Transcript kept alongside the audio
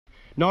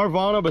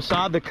Gnarvana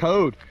beside the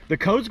code. The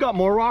code's got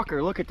more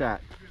rocker. Look at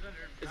that.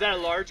 Is that a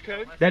large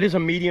code? That is a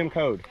medium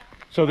code.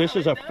 So this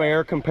is a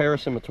fair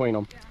comparison between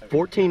them.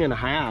 14 and a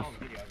half,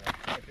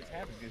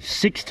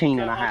 16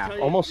 and a half,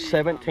 almost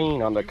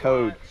 17 on the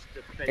code,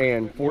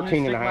 and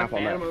 14 and a half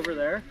on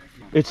that.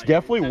 It's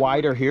definitely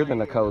wider here than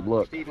the code.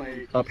 Look,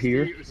 up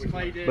here,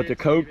 but the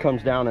code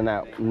comes down in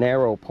that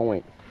narrow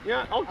point.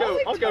 Yeah, I'll go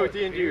with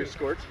the end of your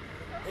Scorch.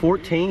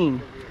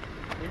 14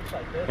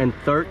 and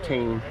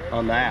 13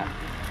 on that.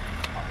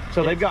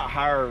 So they've got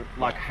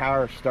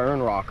higher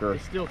stern rocker.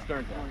 It's still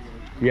stern down.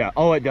 Yeah.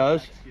 Oh, it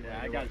does. Yeah,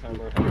 I got time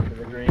for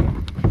the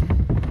green.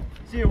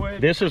 See a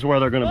wave. This is where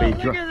they're going to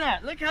be. Look at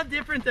that. Look how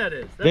different that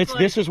is.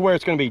 This is where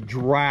it's going to be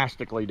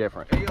drastically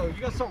different. Hey, yo,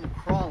 you got something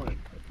crawling.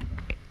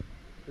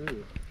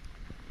 Ooh.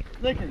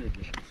 Look at it.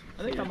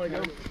 I think I'm gonna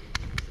go.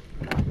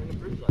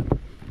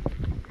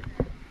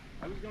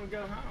 I was gonna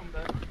go home,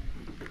 but.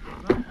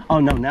 Oh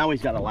no, now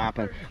he's got a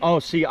lapping. Oh,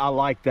 see, I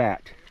like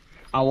that.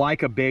 I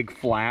like a big,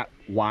 flat,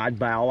 wide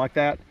bow like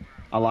that.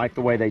 I like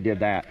the way they did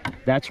that.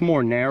 That's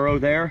more narrow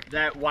there.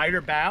 That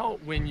wider bow,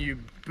 when you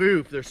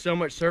boof, there's so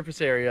much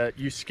surface area,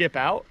 you skip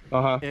out.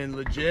 And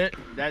legit,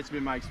 that's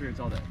been my experience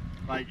all day.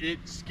 Like, it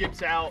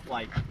skips out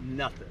like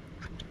nothing.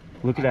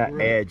 Look at that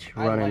edge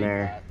running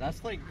there. That.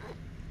 That's like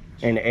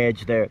an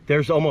edge there.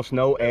 There's almost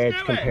no edge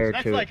compared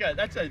to it.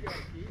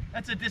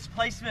 That's a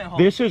displacement hole.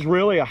 This is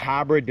really a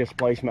hybrid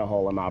displacement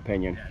hole in my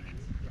opinion.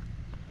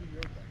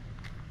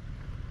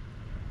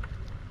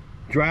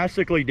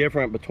 Drastically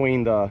different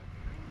between the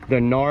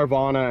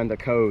Gnarvana and the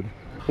code.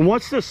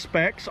 What's the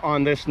specs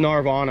on this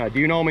Gnarvana? Do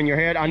you know them in your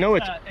head? I know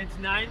it's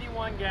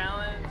 91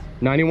 gallons.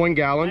 91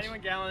 gallons.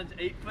 91 gallons,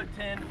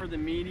 8'10" for the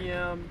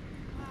medium.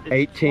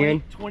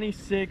 8'10".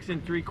 26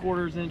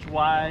 3/4 inch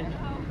wide.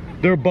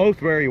 They're both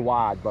very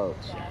wide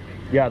boats.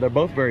 Yeah, they're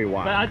both very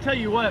wide. But I tell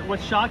you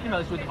what's shocking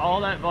about this, with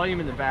all that volume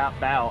in the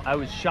bow, I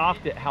was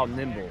shocked at how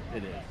nimble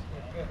it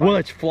is. Well,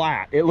 it's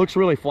flat. It looks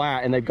really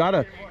flat, and they've got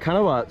a kind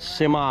of a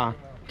semi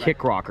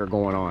kick rocker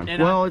going on.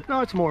 And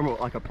it's more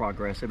like a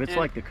progressive. It's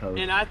like the code.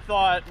 And I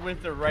thought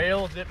with the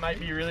rails it might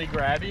be really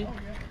grabby.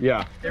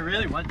 Yeah. It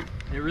really wasn't.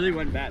 It really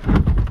wasn't bad.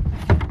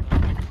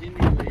 I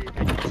genuinely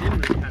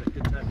had a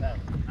good time back.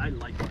 I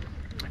like it.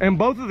 And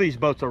both of these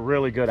boats are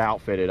really good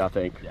outfitted, I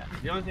think. Yeah.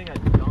 The only thing I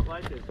don't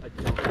like is I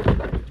don't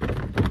like it.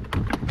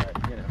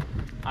 But, you know,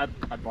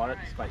 I bought it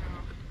despite me.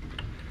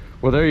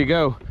 Well, there you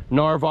go.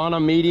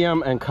 Gnarvana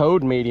medium and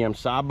code medium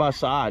side by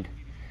side.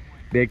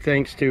 Big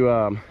thanks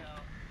to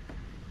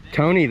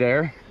Tony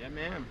there. Yeah,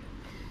 man.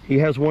 He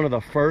has one of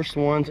the first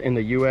ones in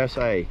the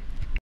USA.